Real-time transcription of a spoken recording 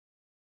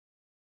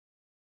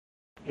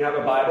you have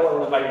a Bible, I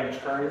want to invite you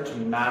to turn to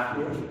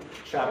Matthew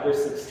chapter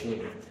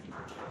 16.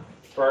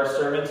 For our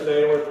sermon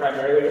today, we're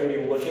primarily going to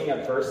be looking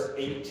at verse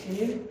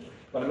 18,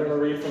 but I'm going to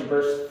read from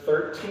verse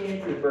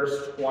 13 through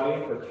verse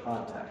 20 for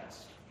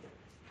context.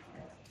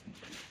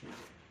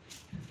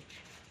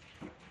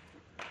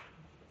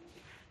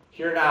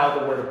 Hear now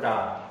the word of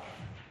God.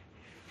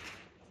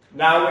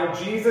 Now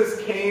when Jesus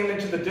came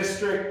into the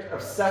district of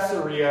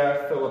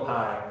Caesarea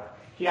Philippi,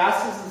 he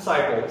asked his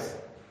disciples,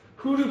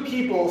 "Who do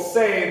people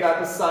say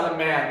that the Son of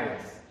Man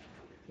is?"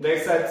 They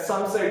said,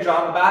 "Some say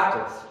John the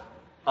Baptist,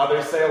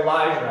 others say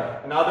Elijah,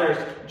 and others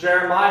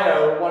Jeremiah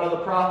or one of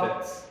the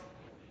prophets."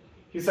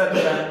 He said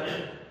to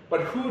them,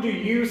 "But who do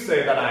you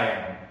say that I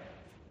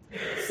am?"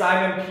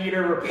 Simon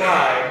Peter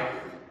replied,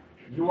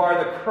 "You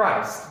are the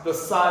Christ, the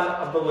Son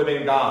of the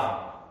living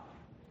God."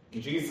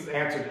 And Jesus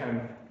answered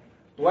him,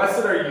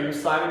 "Blessed are you,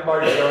 Simon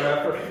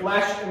Bar-Jonah, for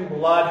flesh and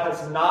blood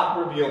has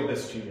not revealed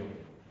this to you,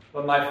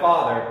 but my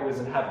Father who is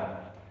in heaven.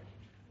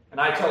 And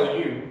I tell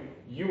you,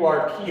 you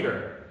are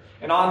Peter,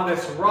 and on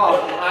this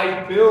rock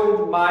I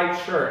build my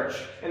church,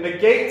 and the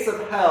gates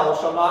of hell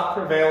shall not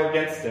prevail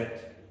against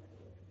it.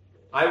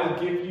 I will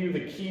give you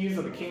the keys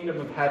of the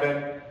kingdom of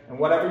heaven, and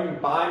whatever you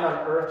bind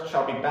on earth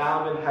shall be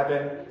bound in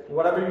heaven, and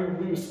whatever you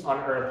loose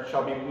on earth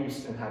shall be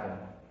loosed in heaven."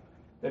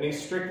 Then he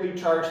strictly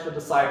charged the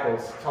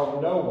disciples to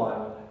tell no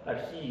one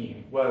that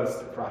he was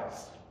the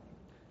Christ.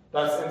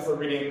 Thus ends the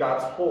reading of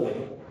God's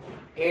holy,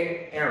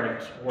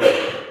 inerrant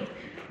word.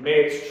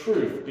 May its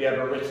truth be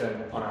ever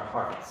written on our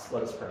hearts.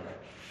 Let us pray.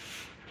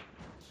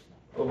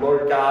 O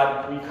Lord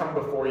God, we come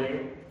before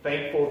you,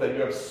 thankful that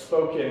you have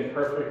spoken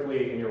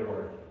perfectly in your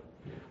word.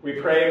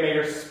 We pray, may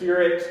your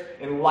Spirit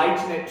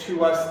enlighten it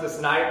to us this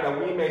night,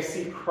 that we may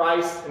see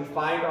Christ and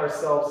find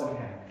ourselves in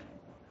him.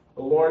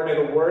 O Lord, may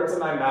the words of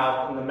my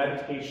mouth and the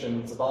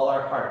meditations of all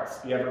our hearts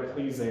be ever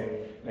pleasing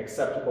and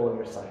acceptable in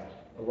your sight.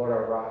 O Lord,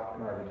 our rock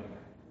and our redeemer.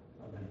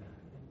 Amen.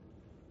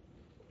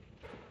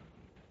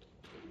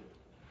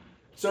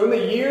 So in the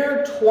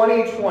year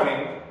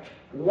 2020,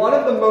 one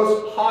of the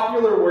most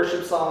popular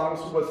worship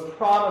songs was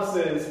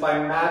Promises by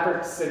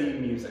Maverick City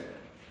Music.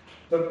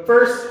 The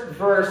first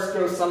verse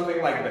goes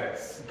something like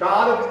this: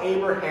 "God of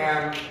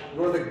Abraham,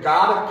 you're the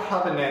God of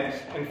covenant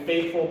and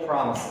faithful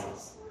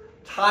promises.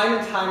 Time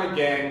and time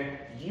again,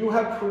 you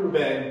have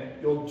proven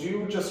you'll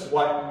do just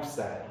what you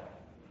said."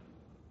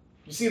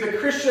 You see, the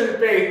Christian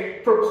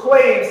faith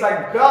proclaims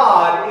that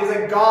God is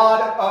a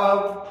God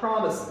of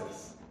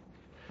promises,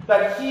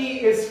 that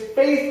he is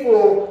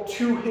faithful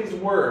to his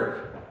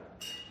word.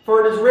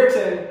 For it is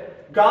written,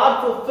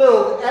 God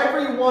fulfilled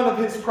every one of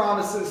his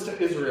promises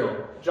to Israel.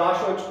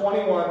 Joshua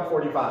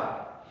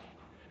 21:45.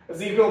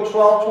 Ezekiel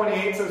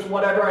 12:28 says,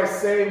 "Whatever I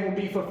say will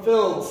be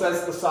fulfilled,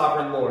 says the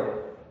sovereign Lord."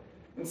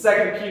 And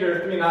 2 Peter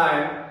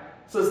 3:9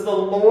 says, "The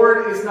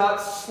Lord is not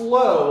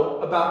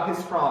slow about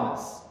his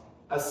promise,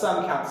 as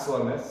some count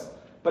slowness,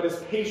 but is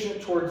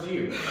patient towards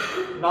you,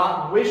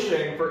 not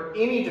wishing for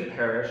any to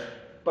perish,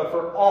 but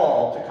for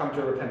all to come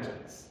to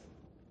repentance."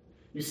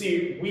 You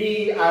see,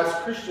 we as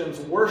Christians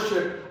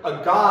worship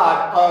a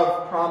God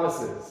of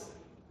promises.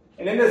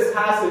 And in this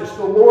passage,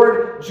 the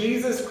Lord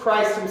Jesus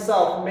Christ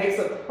himself makes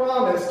a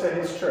promise to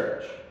his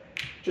church,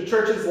 to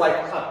churches like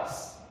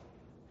us.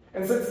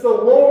 And since the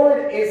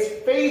Lord is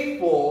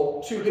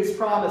faithful to his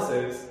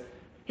promises,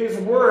 his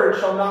word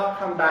shall not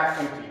come back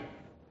empty.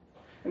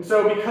 And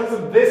so because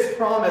of this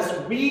promise,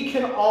 we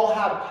can all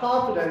have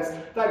confidence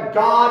that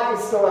God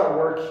is still at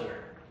work here.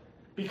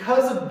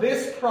 Because of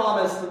this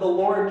promise that the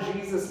Lord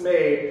Jesus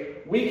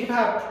made, we can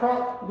have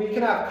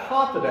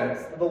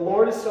confidence that the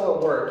Lord is still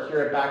at work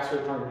here at Baxter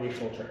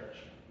Congregational Church.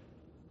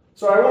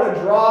 So I want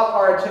to draw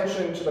our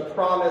attention to the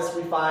promise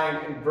we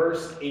find in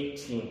verse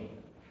 18.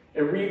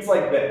 It reads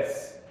like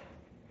this: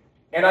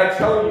 "And I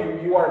tell you,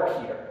 you are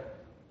Peter,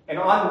 and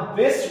on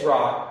this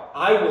rock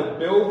I will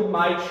build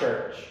my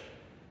church,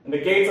 and the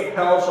gates of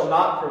hell shall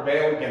not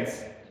prevail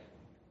against it."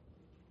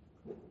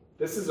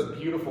 This is a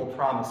beautiful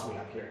promise we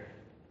have here.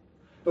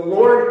 The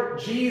Lord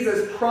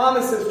Jesus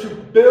promises to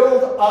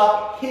build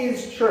up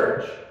his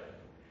church.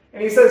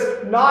 And he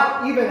says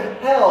not even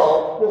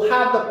hell will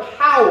have the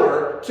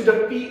power to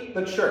defeat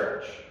the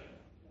church.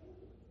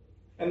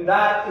 And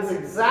that is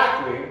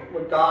exactly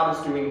what God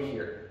is doing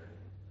here.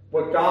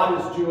 What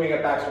God is doing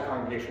at Baxter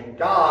Congregational.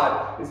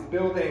 God is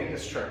building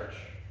his church.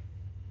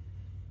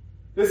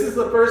 This is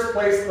the first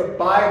place the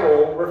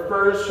Bible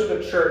refers to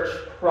the church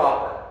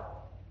proper.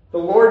 The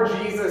Lord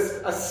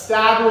Jesus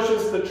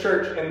establishes the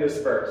church in this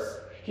verse.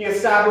 He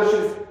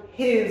establishes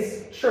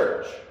his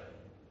church.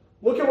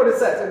 Look at what it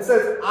says. It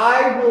says,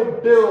 "I will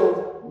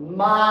build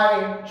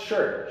my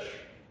church."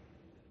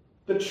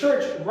 The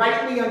church,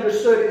 rightly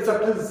understood, is a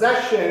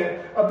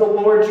possession of the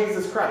Lord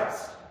Jesus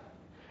Christ.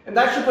 And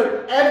that should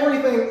put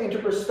everything into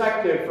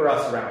perspective for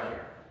us around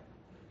here.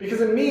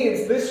 Because it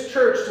means this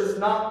church does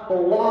not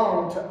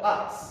belong to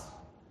us.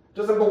 It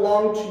doesn't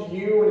belong to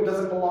you, and it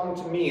doesn't belong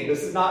to me.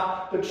 This is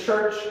not the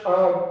church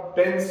of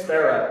Ben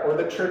Sparrow, or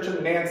the church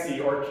of Nancy,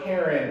 or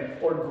Karen,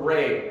 or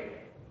Greg.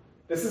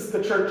 This is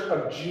the church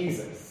of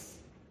Jesus.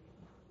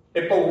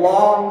 It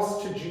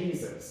belongs to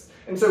Jesus.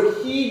 And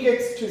so he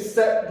gets to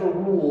set the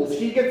rules.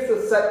 He gets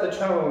to set the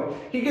tone.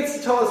 He gets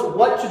to tell us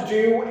what to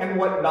do and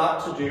what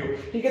not to do.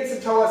 He gets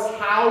to tell us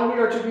how we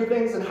are to do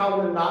things and how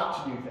we're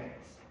not to do things.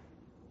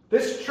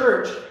 This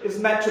church is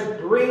meant to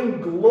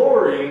bring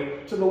glory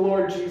to the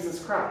Lord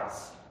Jesus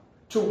Christ,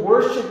 to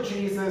worship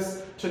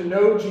Jesus, to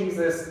know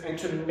Jesus, and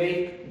to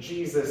make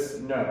Jesus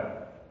known.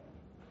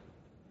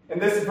 In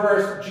this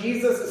verse,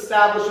 Jesus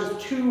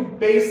establishes two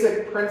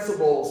basic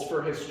principles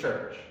for his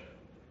church.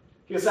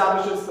 He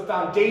establishes the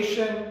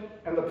foundation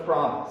and the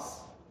promise.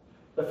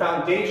 The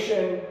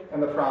foundation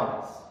and the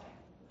promise.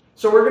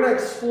 So we're going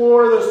to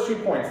explore those 2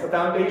 points, the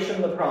foundation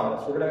and the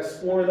promise. We're going to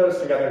explore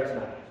those together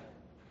tonight.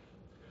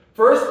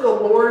 First, the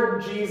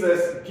Lord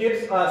Jesus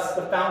gives us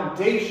the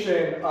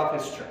foundation of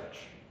his church.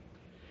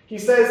 He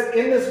says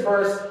in this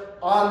verse,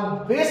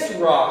 "On this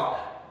rock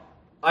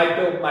I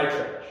build my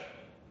church."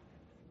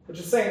 Which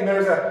is saying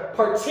there's a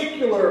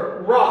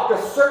particular rock,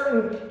 a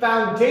certain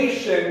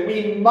foundation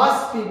we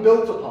must be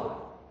built upon.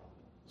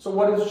 So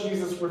what is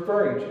Jesus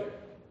referring to?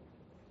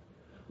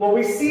 Well,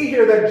 we see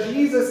here that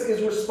Jesus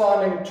is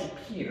responding to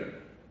Peter.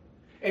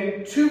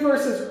 In 2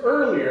 verses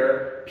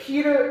earlier,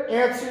 Peter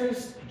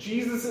answers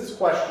Jesus'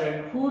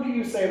 question, "Who do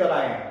you say that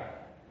I am?"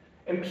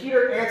 And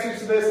Peter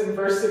answers this in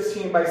verse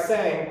 16 by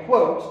saying,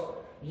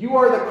 quote, "You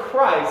are the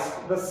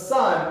Christ, the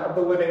Son of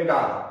the living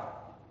God."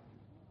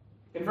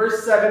 In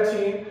verse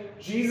 17,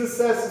 Jesus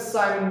says to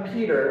Simon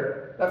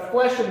Peter that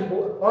flesh and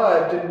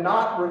blood did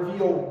not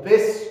reveal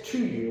this to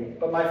you,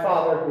 but my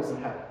Father who is in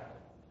heaven.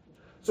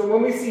 So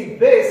when we see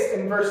this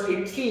in verse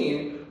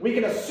 18, we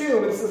can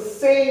assume it's the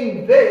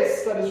same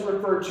this that is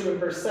referred to in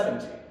verse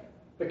 17,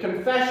 the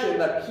confession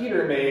that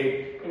Peter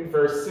made in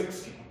verse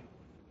 16.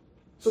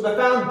 So the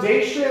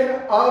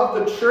foundation of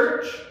the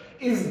church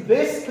is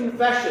this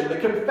confession, the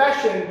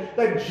confession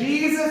that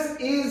Jesus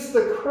is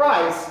the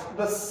Christ,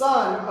 the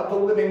Son of the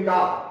living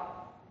God.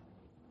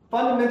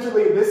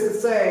 Fundamentally, this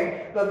is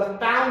saying that the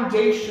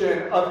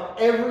foundation of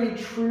every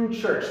true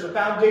church, the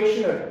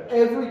foundation of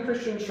every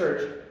Christian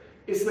church,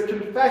 is the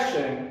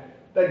confession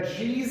that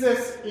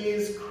Jesus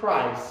is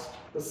Christ,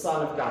 the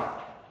Son of God.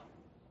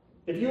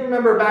 If you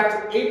remember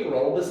back to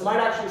April, this might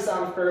actually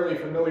sound fairly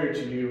familiar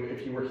to you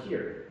if you were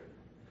here.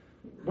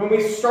 When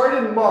we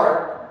started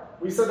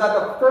Mark, we said that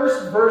the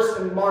first verse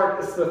in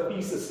Mark is the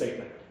thesis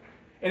statement.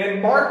 And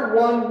in Mark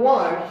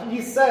 1:1, he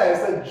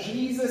says that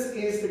Jesus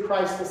is the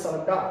Christ, the Son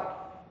of God.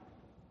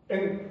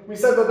 And we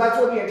said that that's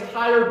what the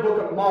entire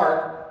book of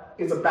Mark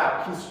is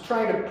about. He's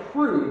trying to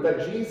prove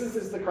that Jesus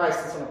is the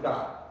Christ, the Son of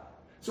God.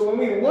 So when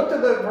we looked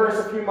at that verse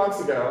a few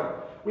months ago,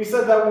 we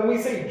said that when we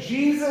say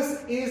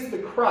Jesus is the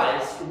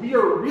Christ, we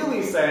are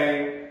really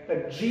saying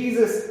that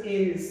Jesus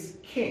is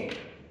King.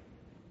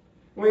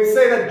 When we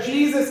say that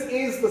Jesus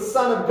is the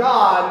Son of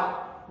God,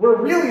 we're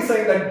really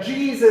saying that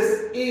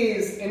Jesus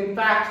is, in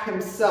fact,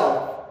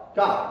 himself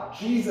God.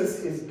 Jesus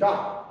is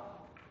God.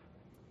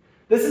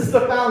 This is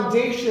the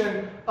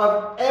foundation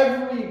of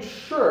every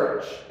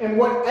church and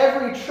what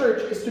every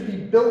church is to be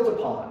built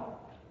upon.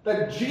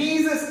 That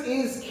Jesus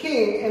is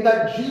King and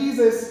that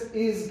Jesus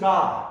is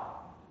God.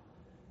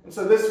 And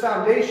so this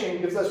foundation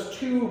gives us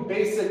 2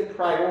 basic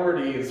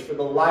priorities for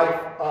the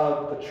life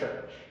of the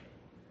church.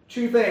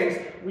 2 things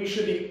we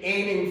should be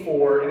aiming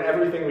for in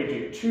everything we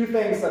do. 2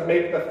 things that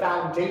make the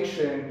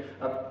foundation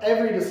of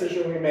every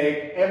decision we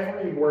make,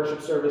 every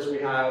worship service we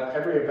have,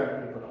 every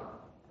event we put on.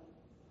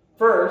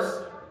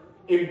 First,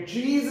 if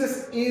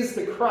Jesus is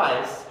the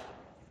Christ,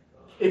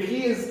 if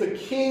he is the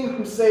King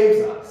who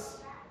saves us,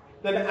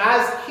 then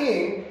as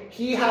King,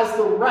 he has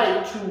the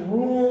right to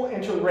rule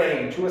and to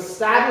reign, to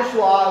establish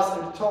laws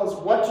and to tell us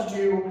what to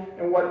do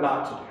and what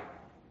not to do.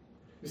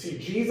 You see,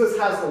 Jesus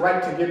has the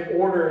right to give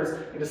orders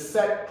and to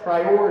set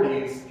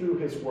priorities through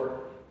his word.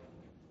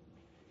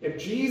 If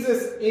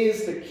Jesus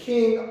is the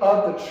King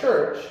of the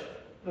church,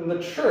 then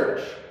the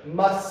church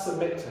must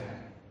submit to him.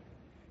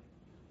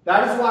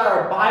 That is why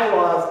our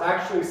bylaws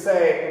actually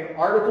say in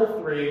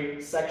Article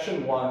 3,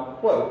 Section 1,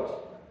 quote,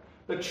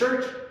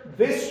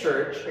 this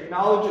church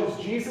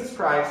acknowledges Jesus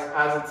Christ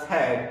as its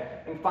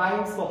head and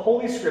finds the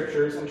Holy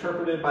Scriptures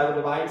interpreted by the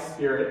divine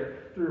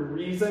Spirit through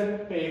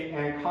reason, faith,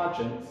 and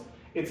conscience,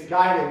 its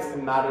guidance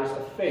in matters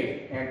of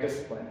faith and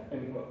discipline,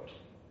 end quote.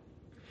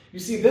 You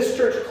see, this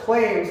church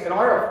claims in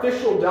our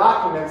official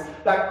documents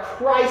that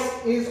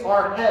Christ is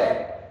our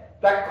head,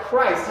 that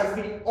Christ has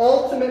the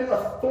ultimate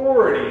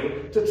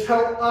authority to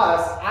tell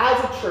us as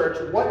a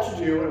church what to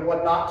do and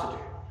what not to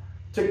do,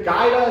 to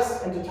guide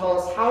us and to tell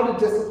us how to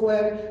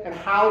discipline and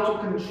how to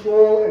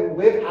control and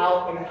live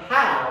out and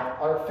have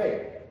our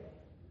faith.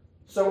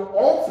 So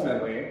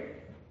ultimately,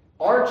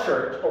 our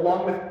church,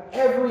 along with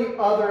every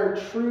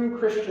other true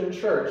Christian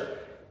church,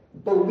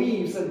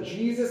 believes that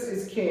Jesus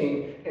is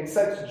King and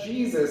sets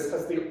Jesus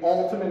as the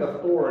ultimate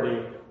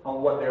authority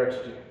on what they are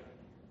to do.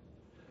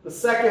 The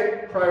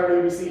second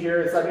priority we see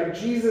here is that if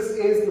Jesus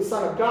is the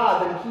Son of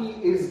God, then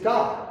he is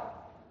God.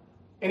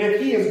 And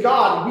if he is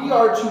God, we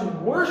are to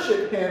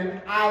worship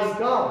him as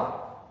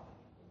God.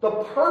 The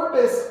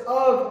purpose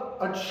of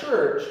a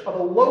church, of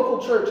a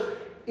local church,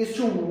 is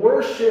to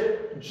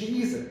worship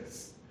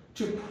Jesus,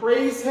 to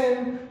praise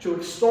him, to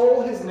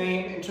extol his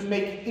name, and to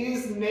make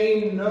his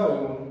name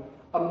known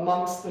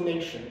amongst the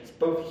nations,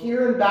 both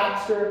here in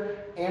Baxter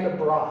and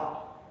abroad.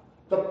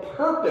 The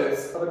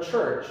purpose of a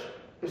church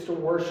is to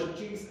worship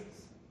Jesus.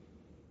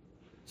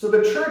 So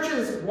the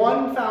church's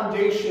one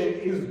foundation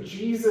is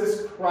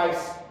Jesus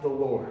Christ the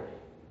Lord.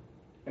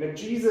 And if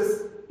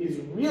Jesus is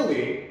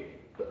really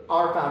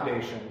our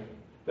foundation,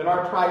 then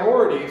our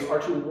priorities are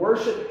to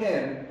worship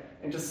him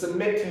and to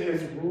submit to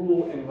his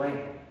rule and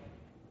reign.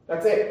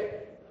 That's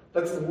it.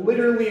 That's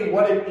literally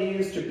what it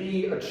is to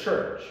be a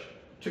church,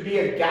 to be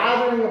a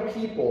gathering of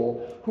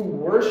people who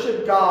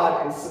worship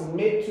God and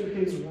submit to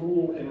his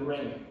rule and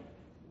reign.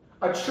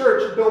 A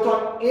church built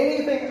on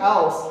anything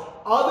else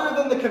other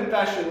than the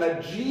confession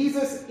that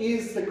Jesus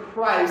is the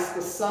Christ,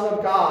 the Son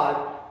of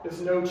God,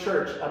 is no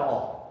church at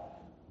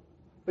all.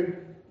 The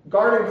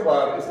garden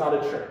club is not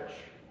a church.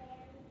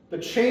 The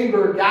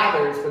chamber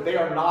gathers, but they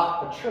are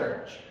not a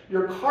church.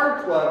 Your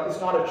card club is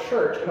not a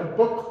church, and a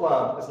book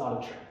club is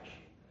not a church.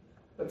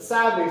 But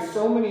sadly,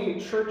 so many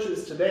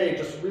churches today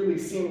just really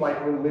seem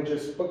like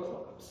religious book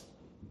clubs.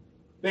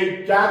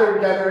 They gather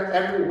together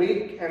every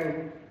week,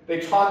 and they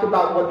talk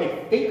about what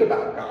they think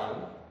about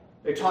God.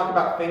 They talk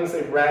about things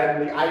they've read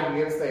and the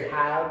ideas they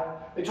have.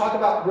 They talk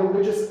about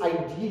religious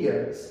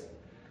ideas.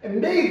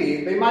 And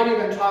maybe they might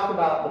even talk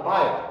about the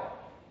Bible.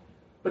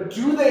 But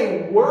do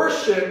they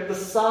worship the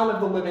Son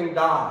of the living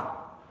God?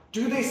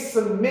 Do they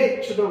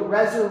submit to the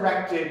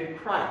resurrected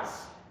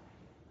Christ?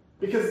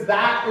 Because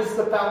that is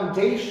the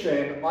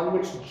foundation on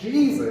which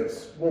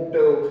Jesus will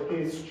build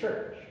his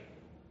church.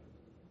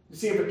 You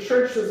see, if a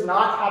church does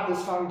not have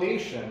this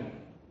foundation,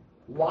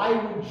 why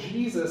would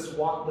Jesus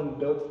want them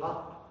built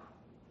up?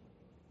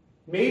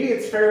 Maybe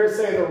it's fair to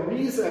say the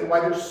reason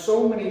why there's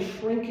so many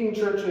shrinking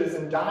churches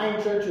and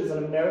dying churches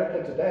in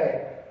America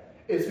today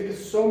is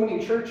because so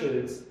many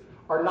churches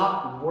are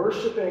not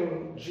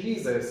worshiping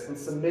Jesus and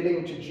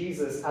submitting to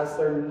Jesus as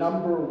their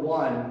number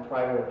one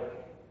priority.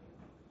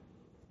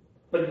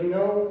 But you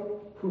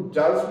know who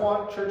does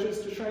want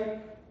churches to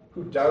shrink?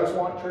 Who does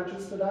want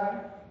churches to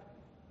die?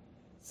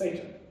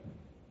 Satan.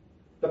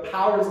 The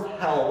powers of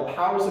hell, the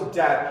powers of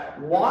death,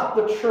 want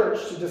the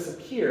church to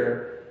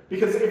disappear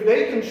because if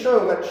they can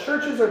show that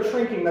churches are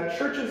shrinking, that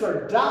churches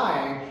are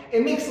dying,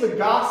 it makes the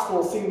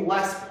gospel seem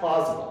less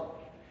plausible.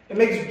 It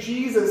makes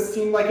Jesus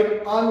seem like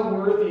an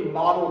unworthy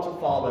model to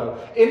follow.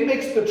 It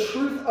makes the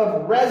truth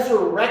of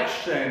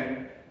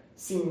resurrection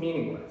seem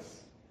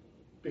meaningless.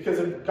 Because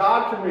if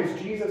God can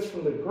raise Jesus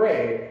from the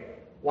grave,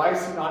 why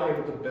is he not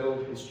able to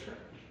build his church?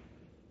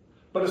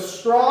 But a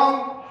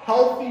strong,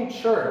 healthy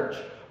church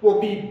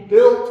will be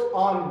built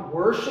on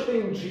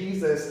worshiping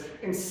Jesus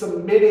and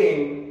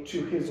submitting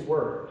to his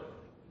word.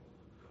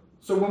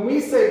 So when we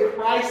say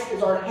Christ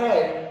is our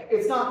head,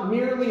 it's not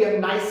merely a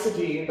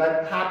nicety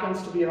that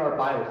happens to be in our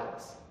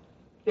bylaws.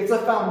 It's a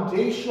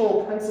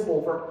foundational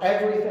principle for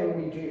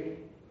everything we do.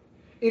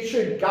 It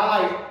should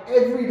guide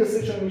every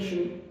decision we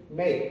should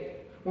make.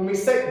 When we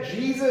set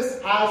Jesus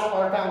as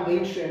our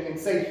foundation and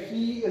say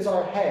he is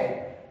our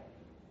head,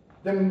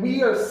 then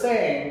we are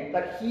saying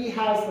that he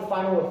has the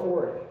final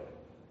authority.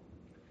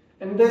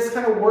 And this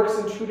kind of works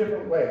in two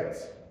different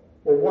ways,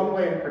 or one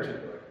way in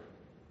particular.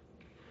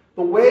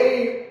 The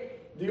way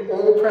the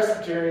old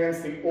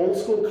Presbyterians, the old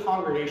school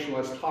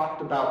Congregationalists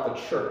talked about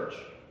the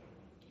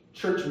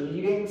church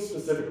meetings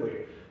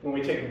specifically, when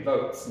we take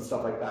votes and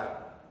stuff like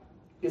that,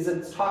 is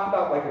it's talk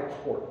about like a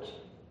court.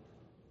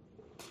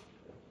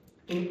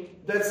 And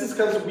this is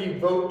because we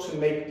vote to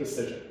make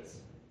decisions.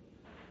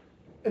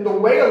 And the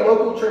way a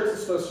local church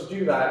is supposed to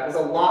do that is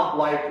a lot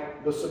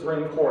like the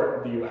Supreme Court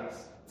of the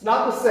U.S. It's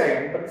not the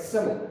same, but it's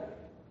similar.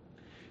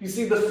 You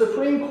see, the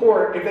Supreme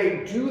Court, if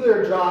they do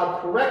their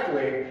job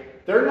correctly,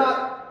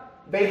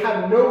 they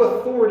have no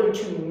authority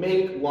to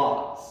make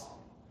laws.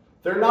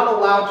 They're not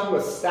allowed to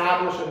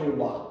establish a new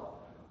law.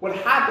 What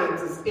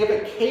happens is if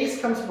a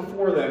case comes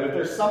before them, if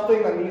there's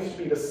something that needs to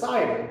be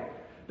decided,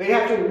 they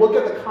have to look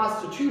at the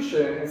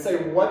Constitution and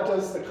say, what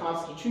does the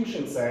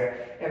Constitution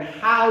say, and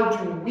how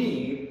do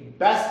we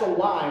best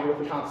align with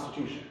the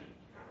Constitution?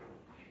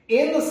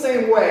 In the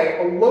same way,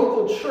 a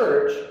local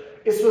church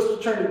is supposed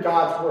to turn to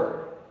God's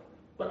word.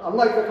 But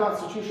unlike the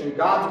Constitution,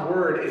 God's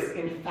word is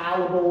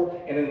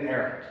infallible and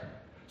inerrant.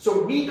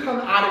 So we come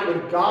at it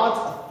with God's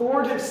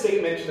authoritative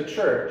statement to the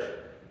church,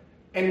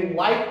 and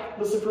like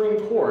the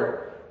Supreme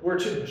Court, we're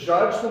to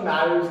judge the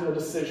matters and the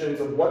decisions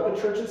of what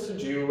the church is to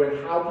do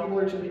and how people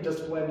are to be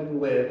disciplined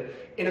and live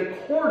in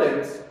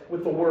accordance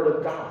with the word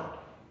of God.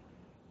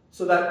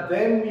 So that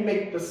then we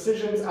make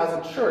decisions as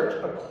a church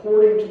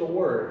according to the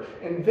word.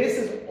 And this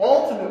is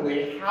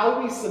ultimately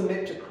how we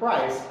submit to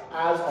Christ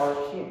as our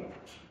King.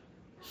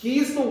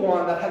 He's the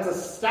one that has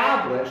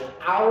established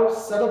our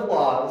set of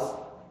laws,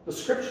 the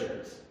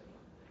scriptures.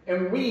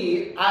 And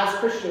we, as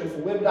Christians,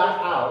 live that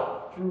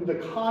out through the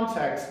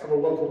context of a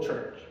local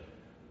church,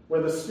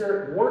 where the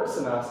Spirit works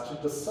in us to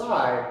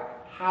decide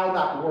how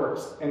that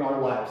works in our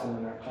lives and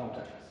in our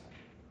context.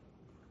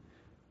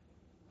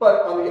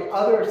 But on the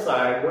other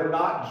side, we're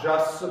not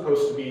just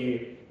supposed to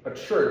be a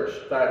church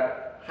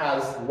that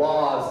has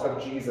laws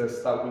of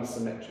Jesus that we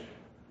submit to.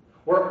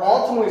 We're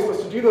ultimately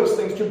supposed to do those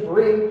things to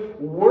bring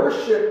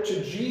worship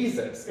to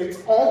Jesus.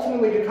 It's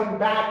ultimately to come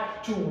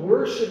back to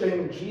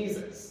worshiping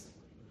Jesus.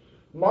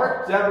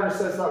 Mark Dever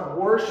says that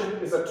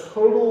worship is a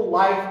total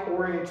life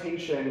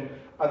orientation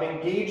of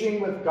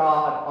engaging with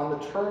God on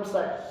the terms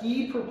that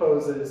he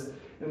proposes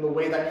in the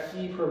way that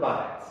he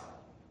provides.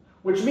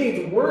 Which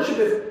means worship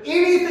is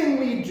anything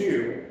we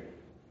do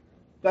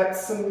that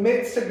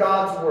submits to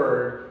God's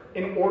word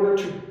in order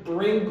to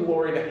bring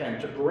glory to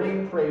him, to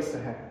bring praise to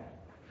him.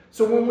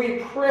 So when we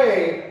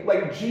pray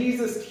like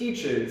Jesus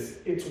teaches,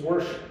 it's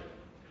worship.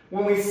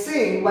 When we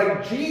sing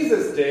like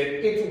Jesus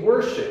did, it's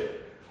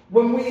worship.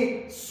 When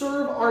we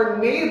serve our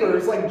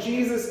neighbors like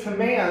Jesus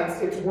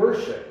commands, it's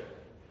worship.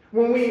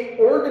 When we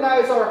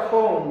organize our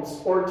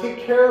homes or take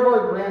care of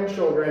our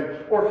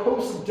grandchildren or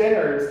host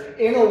dinners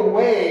in a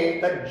way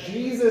that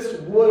Jesus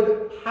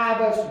would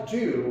have us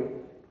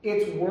do,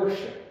 it's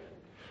worship.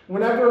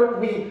 Whenever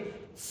we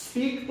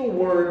speak the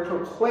word,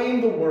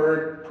 proclaim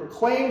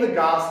the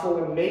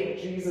gospel, and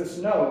make Jesus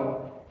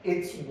known,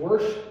 it's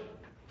worship.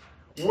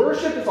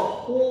 Worship is a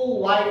whole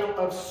life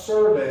of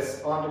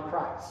service unto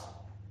Christ.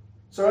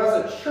 So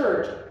as a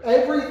church,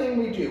 everything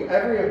we do,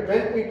 every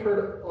event we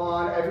put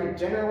on, every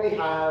dinner we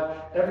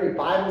have, every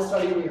Bible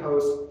study we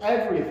host,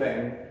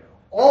 everything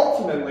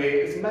ultimately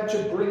is meant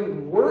to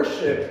bring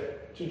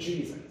worship to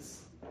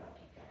Jesus.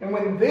 And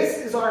when this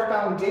is our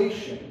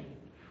foundation,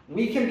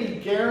 we can be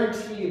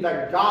guaranteed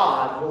that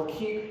God will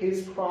keep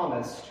his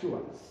promise to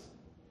us.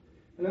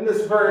 And in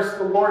this verse,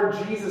 the Lord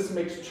Jesus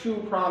makes two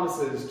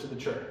promises to the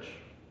church.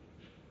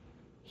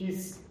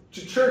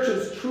 The church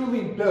is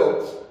truly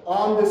built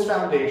on this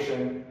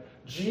foundation,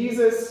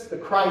 Jesus, the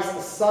Christ,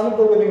 the Son of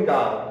the living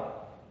God.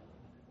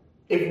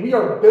 If we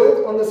are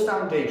built on this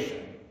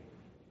foundation,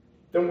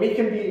 then we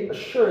can be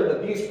assured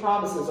that these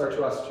promises are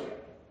to us too.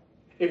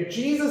 If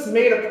Jesus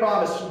made a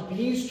promise to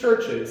these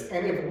churches,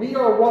 and if we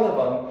are one of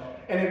them,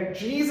 and if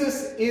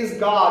Jesus is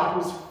God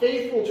who is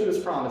faithful to his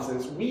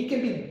promises, we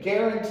can be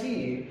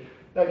guaranteed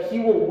that he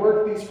will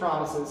work these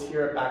promises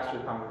here at Baxter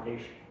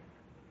Congregation.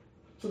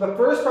 So the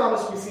first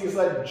promise we see is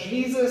that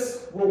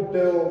Jesus will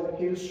build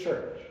his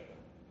church.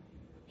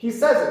 He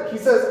says it. He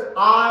says,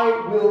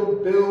 I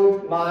will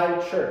build my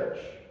church.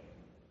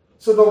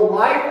 So the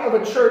life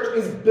of a church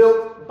is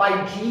built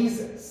by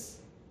Jesus.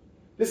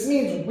 This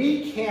means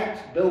we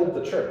can't build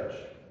the church.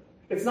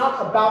 It's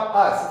not about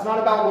us. It's not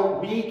about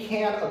what we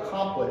can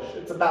accomplish.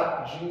 It's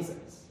about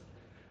Jesus.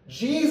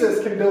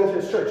 Jesus can build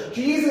his church.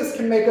 Jesus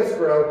can make us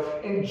grow,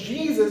 and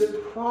Jesus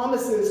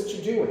promises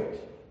to do it.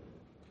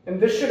 And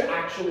this should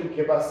actually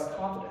give us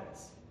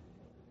confidence.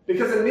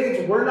 Because it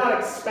means we're not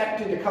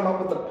expected to come up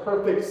with the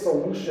perfect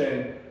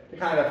solution to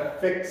kind of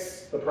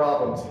fix the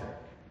problems here.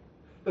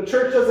 The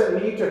church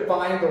doesn't need to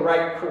find the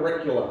right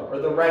curriculum or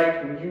the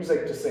right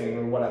music to sing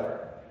or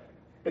whatever.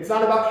 It's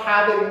not about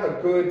having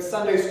a good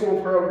Sunday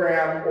school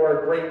program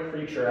or a great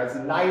preacher, as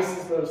nice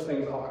as those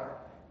things are.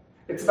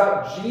 It's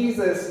about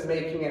Jesus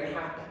making it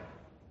happen.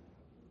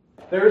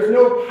 There is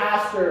no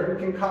pastor who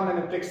can come in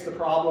and fix the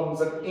problems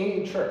of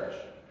any church.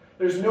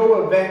 There's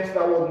no event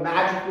that will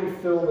magically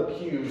fill the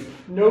pews.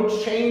 No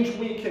change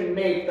we can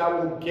make that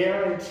will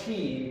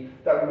guarantee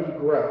that we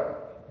grow.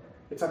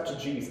 It's up to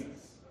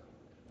Jesus.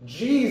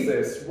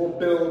 Jesus will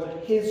build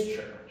his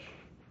church.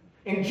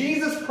 And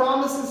Jesus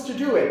promises to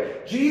do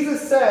it.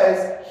 Jesus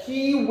says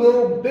he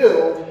will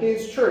build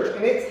his church.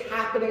 And it's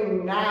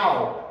happening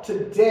now,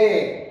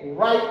 today,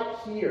 right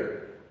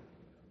here.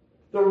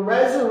 The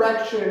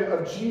resurrection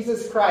of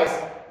Jesus Christ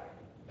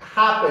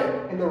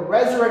happened, and the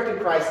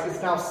resurrected Christ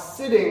is now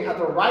sitting at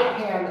the right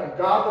hand of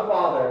God the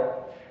Father.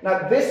 And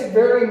at this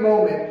very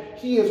moment,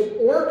 he is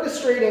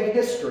orchestrating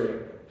history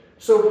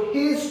so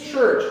his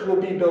church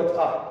will be built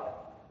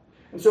up.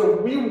 And so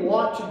if we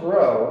want to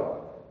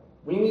grow,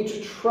 we need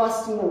to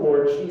trust in the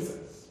Lord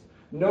Jesus,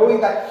 knowing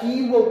that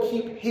he will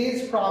keep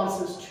his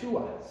promises to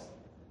us.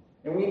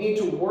 And we need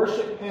to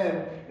worship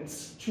him and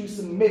to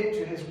submit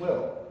to his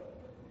will.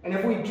 And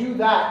if we do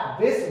that,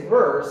 this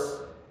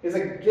verse is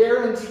a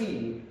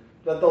guarantee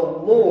that the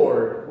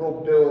Lord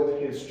will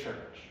build his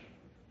church.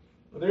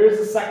 But there is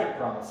a second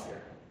promise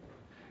here.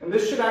 And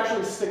this should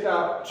actually stick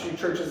out to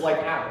churches like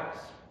ours.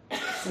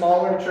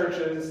 Smaller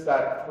churches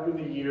that through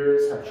the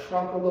years have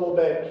shrunk a little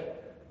bit,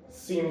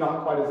 seem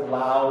not quite as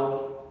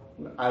loud,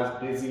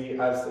 as busy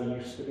as they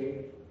used to be.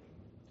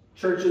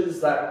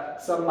 Churches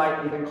that some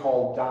might even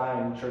call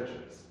dying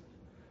churches.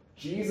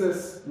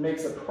 Jesus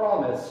makes a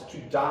promise to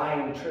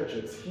dying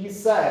churches. He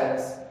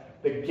says,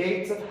 the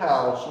gates of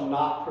hell shall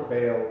not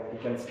prevail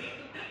against it.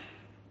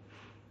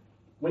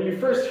 When you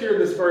first hear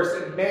this verse,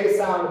 it may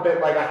sound a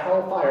bit like a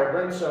hellfire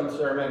brimstone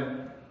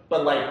sermon,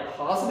 but like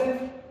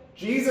positive.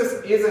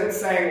 Jesus isn't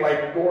saying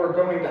like you're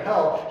going to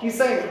hell. He's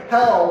saying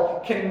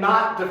hell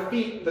cannot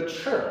defeat the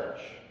church.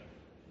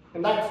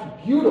 And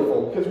that's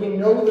beautiful because we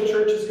know the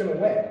church is going to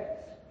win.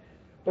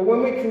 But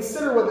when we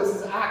consider what this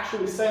is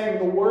actually saying,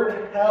 the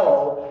word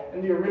hell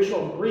in the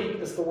original Greek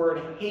is the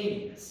word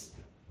Hades.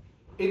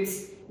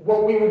 It's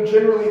what we would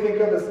generally think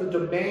of as the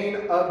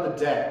domain of the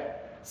dead.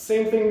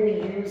 Same thing we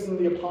use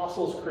in the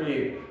Apostles'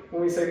 Creed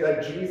when we say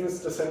that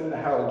Jesus descended to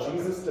hell.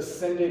 Jesus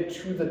descended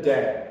to the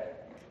dead.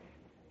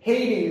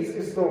 Hades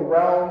is the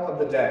realm of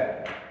the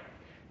dead.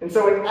 And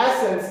so in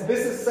essence,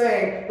 this is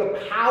saying the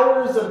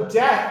powers of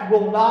death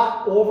will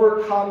not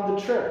overcome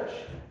the church.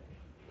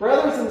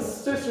 Brothers and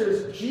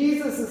sisters,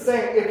 Jesus is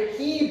saying if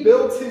he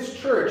builds his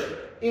church,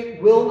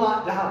 it will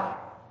not die.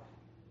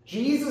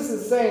 Jesus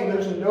is saying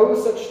there's no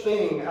such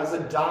thing as a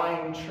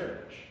dying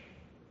church.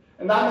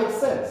 And that makes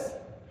sense.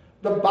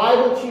 The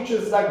Bible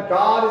teaches that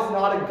God is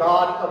not a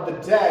God of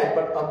the dead,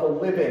 but of the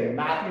living.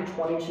 Matthew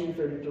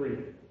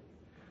 22:33.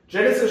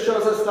 Genesis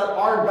shows us that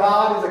our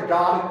God is a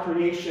God of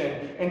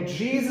creation, and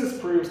Jesus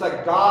proves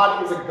that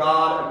God is a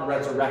God of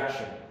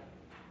resurrection.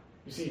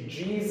 You see,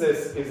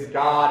 Jesus is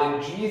God,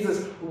 and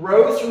Jesus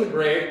rose from the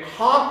grave,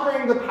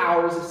 conquering the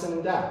powers of sin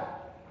and death.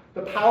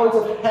 The powers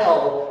of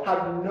hell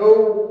have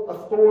no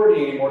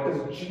authority anymore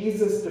because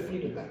Jesus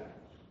defeated them.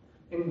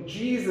 In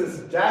Jesus,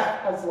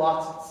 death has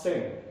lost its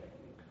sting.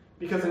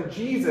 Because in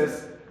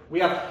Jesus, we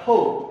have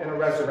hope and a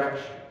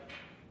resurrection.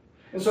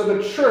 And so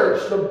the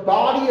church, the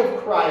body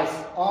of Christ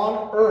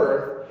on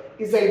earth,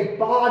 is a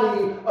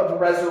body of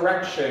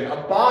resurrection,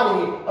 a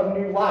body of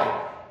new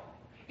life.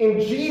 In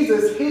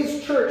Jesus,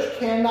 his church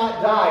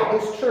cannot die.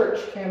 His church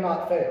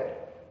cannot fail.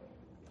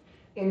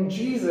 In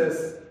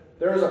Jesus,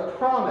 there is a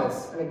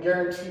promise and a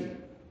guarantee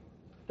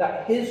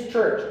that his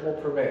church will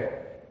prevail,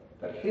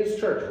 that his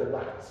church will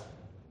last.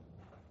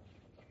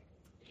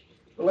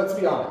 But let's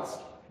be honest.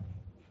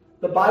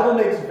 The Bible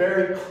makes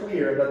very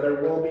clear that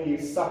there will be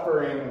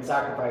suffering and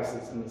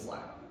sacrifices in this life.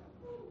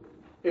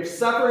 If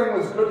suffering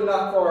was good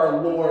enough for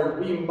our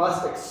Lord, we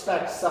must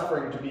expect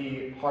suffering to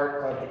be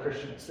part of the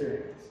Christian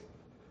experience.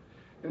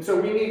 And so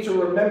we need to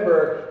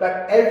remember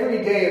that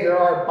every day there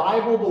are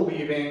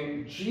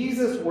Bible-believing,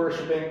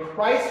 Jesus-worshiping,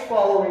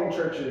 Christ-following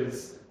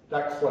churches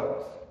that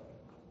close.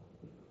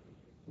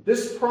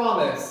 This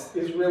promise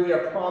is really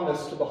a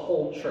promise to the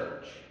whole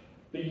church,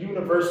 the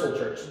universal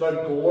church,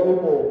 the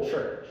global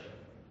church.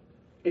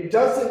 It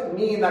doesn't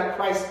mean that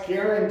Christ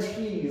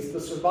guarantees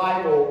the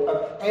survival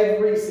of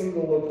every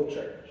single local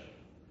church.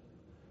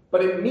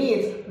 But it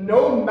means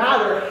no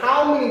matter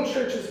how many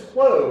churches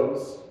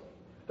close,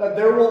 that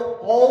there will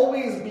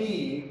always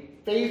be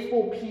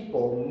faithful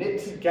people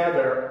knit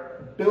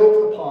together,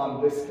 built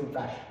upon this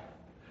confession,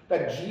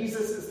 that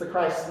Jesus is the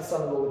Christ, the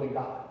Son of the living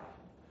God.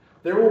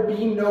 There will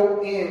be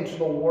no end to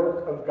the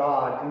work of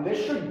God, and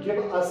this should give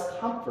us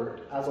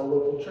comfort as a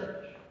local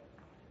church.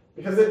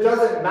 Because it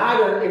doesn't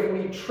matter if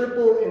we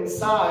triple in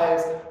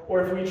size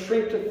or if we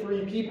shrink to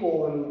 3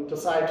 people and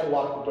decide to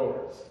lock the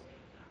doors.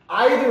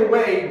 Either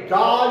way,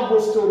 God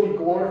will still be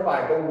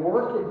glorified. The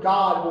work of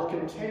God will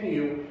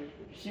continue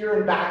here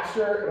in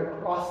Baxter and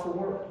across the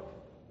world.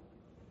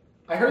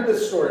 I heard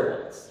this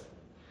story once.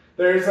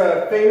 There's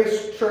a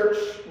famous church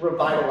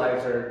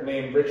revitalizer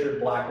named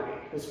Richard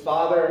Blackaby. His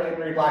father,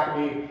 Henry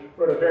Blackaby,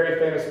 wrote a very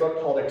famous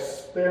book called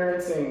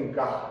Experiencing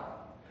God.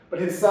 But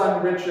his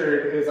son,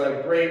 Richard, is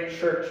a great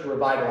church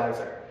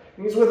revitalizer.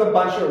 And he's with a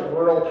bunch of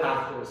rural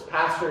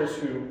pastors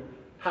who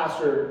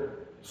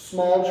pastor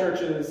small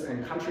churches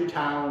and country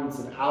towns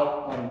and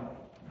out on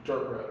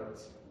dirt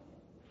roads.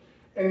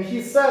 And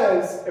he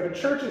says, if a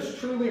church is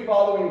truly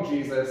following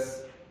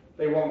Jesus,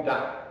 they won't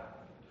die.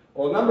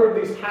 Well, a number of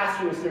these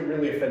pastors get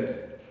really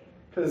offended.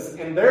 Because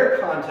in their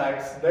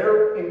context,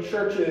 they're in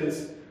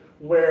churches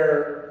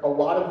where a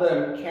lot of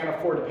them can't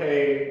afford to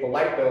pay the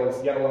light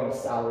bills, let alone a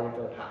salary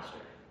for a pastor.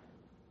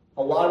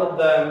 A lot of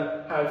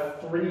them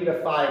have 3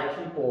 to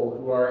 5 people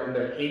who are in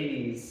their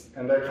 80s,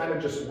 and they're kind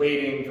of just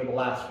waiting for the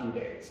last few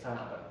days to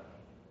happen.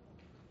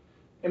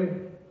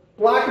 And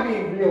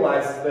Blackaby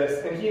realizes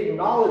this, and he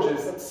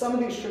acknowledges that some of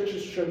these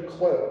churches should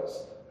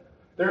close.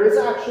 There is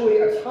actually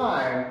a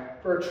time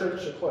for a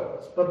church to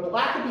close. But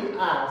Blackaby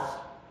asked,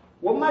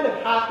 what might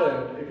have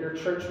happened if your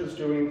church was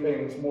doing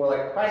things more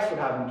like Christ would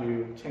have them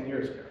do 10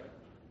 years ago,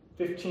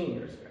 15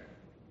 years ago?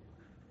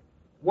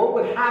 What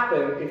would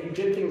happen if you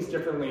did things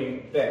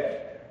differently then?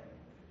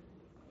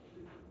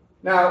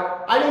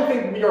 Now, I don't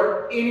think we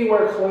are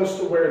anywhere close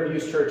to where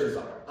these churches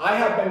are. I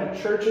have been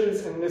to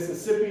churches in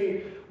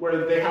Mississippi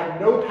where they have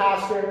no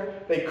pastor,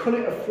 they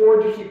couldn't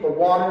afford to keep the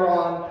water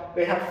on,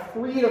 they have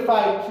 3 to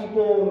 5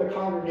 people in the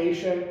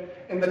congregation,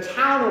 and the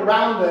town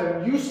around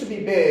them used to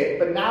be big,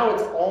 but now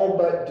it's all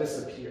but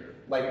disappeared.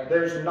 Like,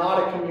 there's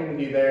not a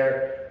community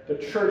there, the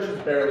church is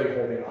barely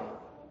holding on.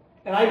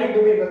 And I do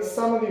believe that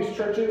some of these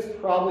churches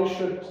probably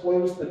should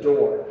close the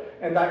door,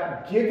 and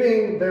that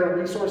giving their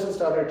resources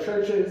to other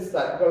churches,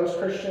 that those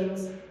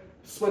Christians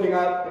splitting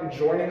up and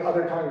joining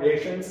other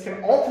congregations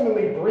can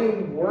ultimately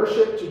bring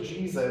worship to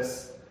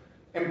Jesus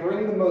and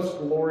bring the most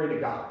glory to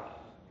God.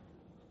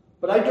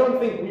 But I don't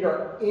think we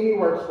are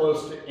anywhere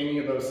close to any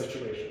of those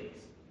situations.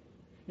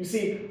 You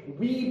see,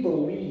 we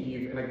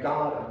believe in a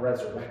God of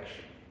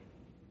resurrection.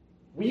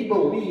 We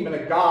believe in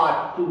a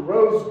God who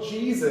rose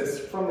Jesus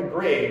from the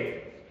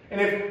grave.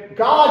 And if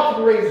God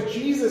can raise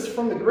Jesus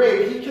from the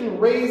grave, he can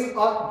raise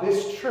up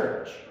this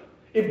church.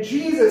 If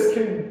Jesus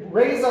can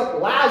raise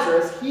up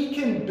Lazarus, he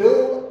can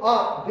build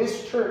up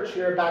this church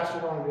here at Baxter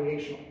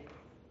Congregational.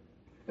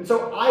 And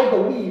so I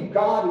believe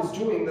God is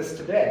doing this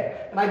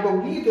today. And I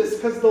believe this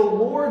because the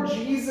Lord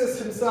Jesus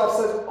himself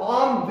says,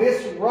 on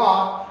this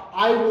rock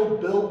I will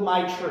build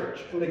my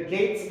church, and the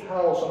gates of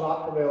hell shall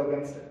not prevail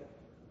against it.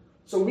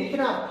 So we can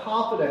have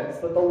confidence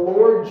that the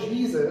Lord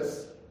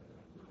Jesus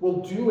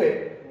will do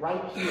it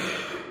right here.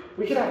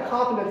 We can have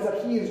confidence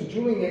that he is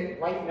doing it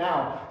right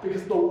now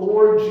because the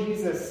Lord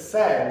Jesus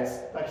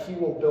says that he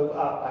will build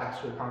up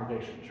Baxter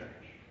Congregation Church.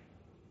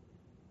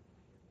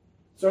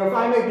 So if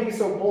I may be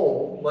so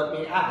bold, let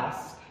me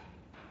ask,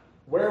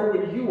 where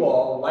would you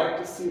all like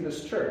to see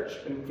this church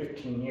in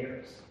 15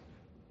 years?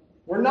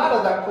 We're not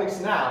at that place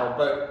now,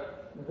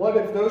 but what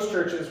if those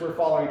churches were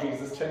following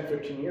Jesus 10,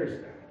 15 years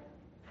ago?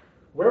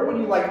 Where would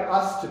you like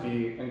us to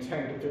be in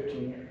 10 to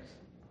 15 years?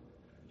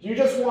 Do you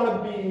just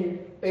want to be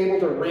able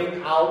to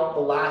ring out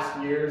the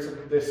last years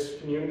of this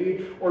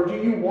community? Or do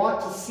you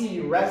want to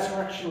see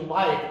resurrection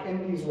life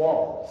in these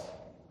walls?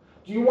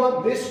 Do you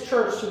want this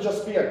church to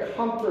just be a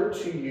comfort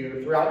to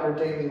you throughout your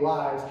daily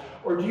lives?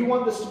 Or do you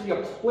want this to be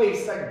a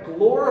place that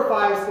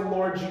glorifies the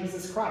Lord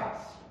Jesus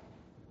Christ?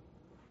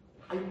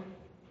 I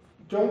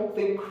don't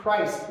think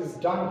Christ is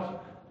done here.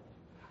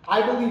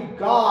 I believe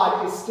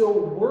God is still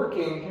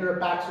working here at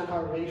Baxter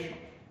Congregation.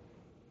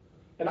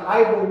 And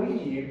I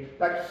believe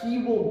that he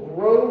will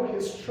grow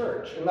his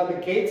church and that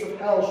the gates of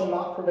hell shall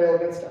not prevail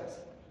against us.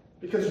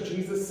 Because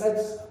Jesus said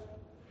so.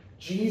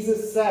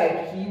 Jesus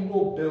said he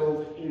will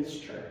build his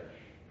church.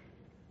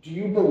 Do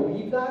you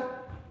believe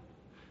that?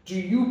 Do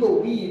you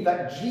believe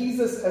that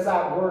Jesus is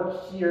at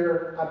work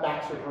here at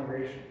Baxter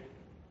Congregation?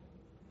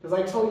 Because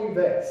I tell you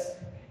this,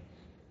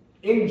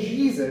 in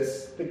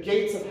Jesus, the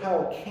gates of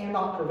hell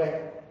cannot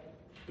prevail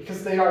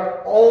because they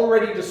are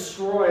already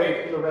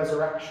destroyed in the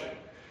resurrection.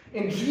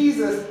 In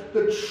Jesus,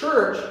 the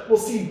church will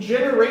see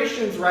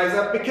generations rise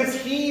up because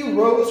he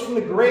rose from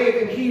the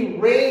grave and he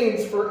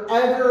reigns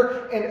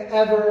forever and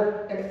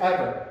ever and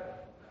ever.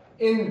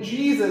 In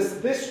Jesus,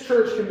 this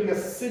church can be a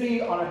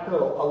city on a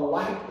hill, a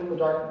light in the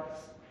darkness.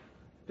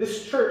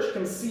 This church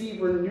can see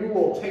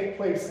renewal take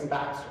place in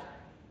Baxter.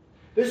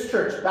 This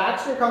church,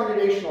 Baxter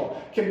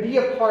Congregational, can be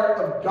a part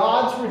of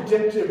God's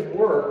redemptive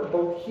work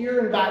both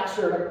here in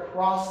Baxter and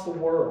across the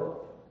world.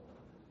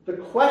 The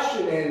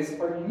question is,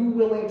 are you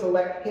willing to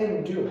let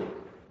him do it?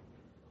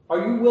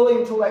 Are you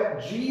willing to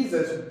let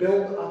Jesus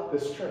build up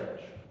this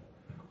church?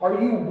 Are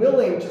you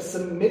willing to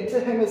submit to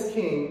him as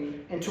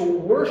king and to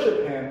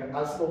worship him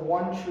as the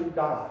one true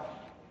God?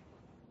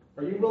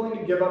 Are you willing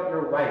to give up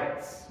your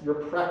rights, your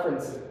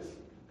preferences,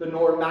 the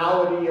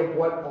normality of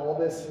what all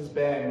this has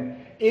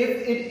been, if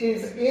it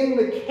is in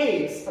the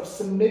case of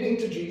submitting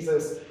to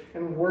Jesus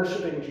and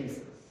worshiping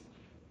Jesus?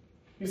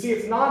 You see,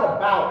 it's not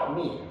about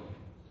me.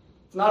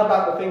 It's not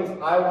about the things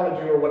I want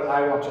to do or what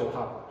I want to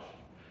accomplish.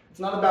 It's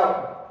not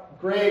about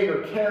Greg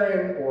or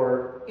Karen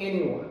or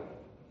anyone.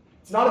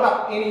 It's not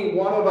about any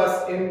one of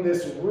us in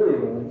this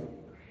room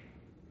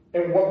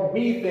and what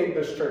we think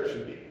this church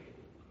should be.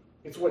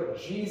 It's what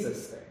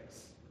Jesus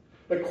thinks.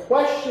 The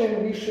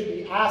question we should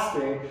be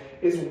asking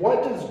is,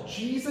 what does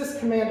Jesus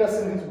command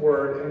us in his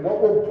word, and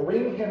what will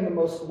bring him the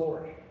most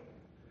glory?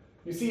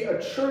 You see,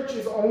 a church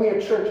is only a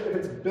church if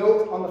it's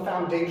built on the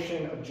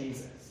foundation of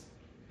Jesus.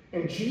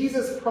 And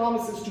Jesus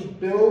promises to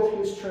build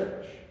his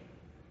church.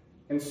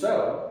 And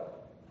so,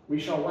 we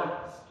shall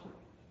last.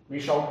 We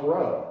shall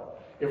grow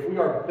if we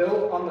are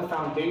built on the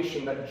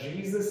foundation that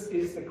Jesus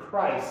is the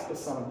Christ, the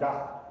Son of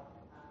God.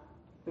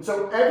 And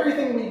so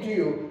everything we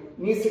do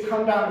needs to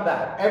come down to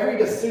that. Every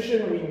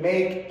decision we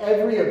make,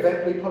 every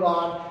event we put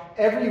on,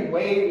 every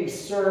way we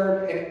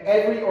serve, and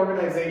every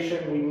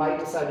organization we might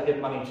decide to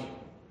give money to.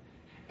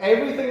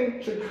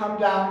 Everything should come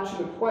down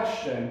to the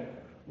question,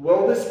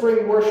 will this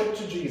bring worship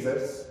to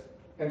Jesus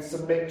and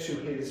submit to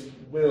his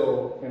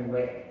will and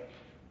reign?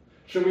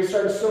 Should we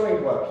start a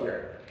sewing club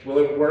here? Will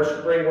it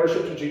bring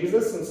worship to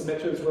Jesus and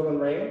submit to his will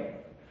and reign?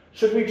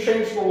 Should we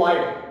change the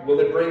lighting? Will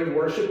it bring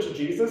worship to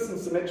Jesus and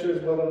submit to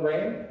his will and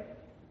reign?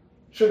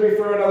 Should we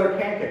throw another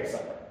pancake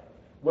somewhere?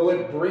 Will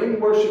it bring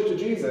worship to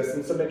Jesus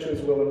and submit to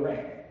his will and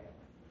reign?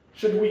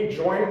 Should we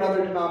join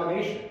another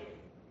denomination?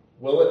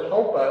 Will it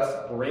help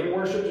us bring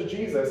worship to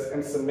Jesus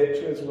and submit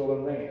to his will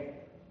and reign?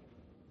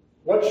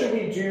 What should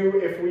we do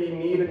if we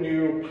need a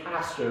new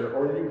pastor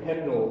or new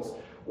hymnals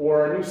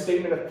or a new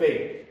statement of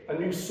faith, a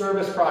new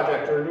service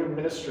project or a new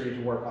ministry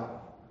to work on?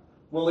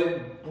 Will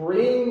it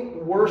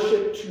bring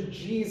worship to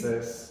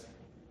Jesus,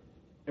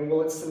 and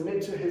will it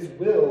submit to his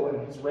will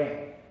and his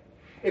reign?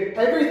 If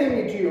everything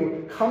we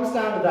do comes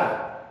down to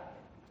that,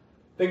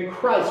 then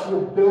Christ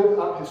will build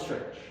up his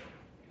church.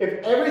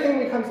 If everything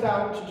we comes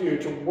down to do,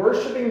 to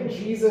worshiping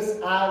Jesus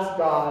as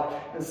God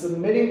and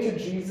submitting to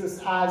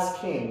Jesus as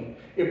King,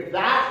 if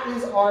that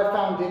is our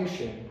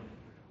foundation,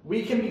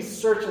 we can be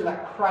certain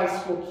that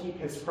Christ will keep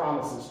his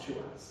promises to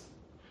us.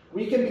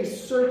 We can be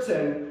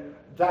certain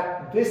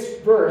that this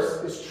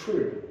verse is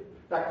true,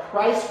 that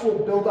Christ will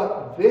build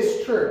up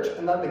this church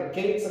and that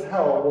the gates of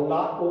hell will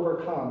not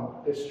overcome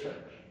this church.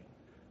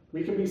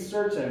 We can be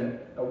certain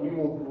that we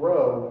will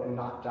grow and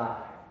not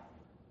die,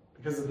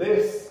 because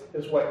this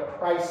is what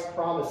Christ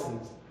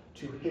promises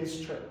to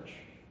his church.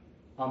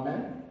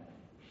 Amen?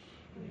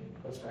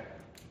 Let's pray.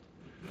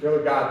 Dear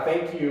Lord God,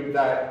 thank you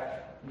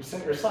that you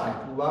sent your Son,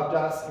 who loved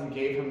us and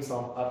gave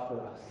himself up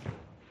for us,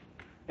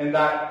 and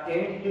that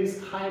in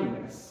his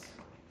kindness,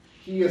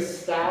 he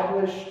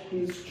established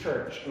his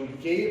church and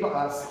gave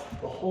us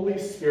the Holy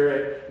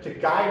Spirit to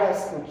guide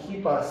us and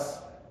keep us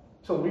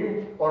till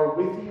we are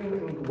with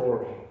you in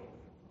glory.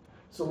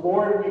 So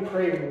Lord, we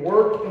pray,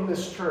 work in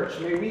this church.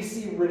 May we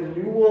see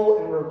renewal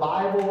and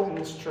revival in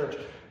this church.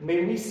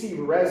 May we see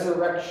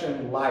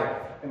resurrection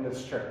life in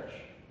this church.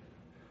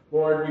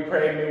 Lord, we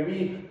pray, may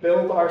we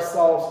build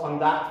ourselves on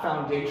that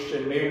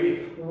foundation. May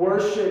we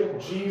worship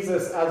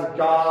Jesus as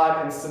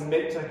God and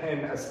submit to him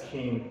as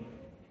King,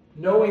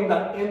 knowing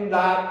that in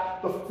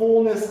that the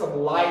fullness of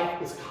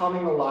life is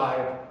coming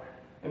alive.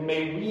 And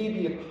may we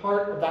be a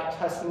part of that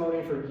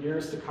testimony for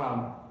years to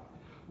come.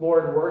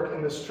 Lord, work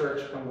in this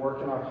church and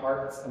work in our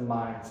hearts and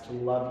minds to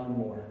love you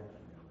more.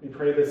 We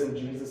pray this in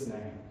Jesus'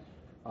 name.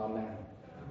 Amen.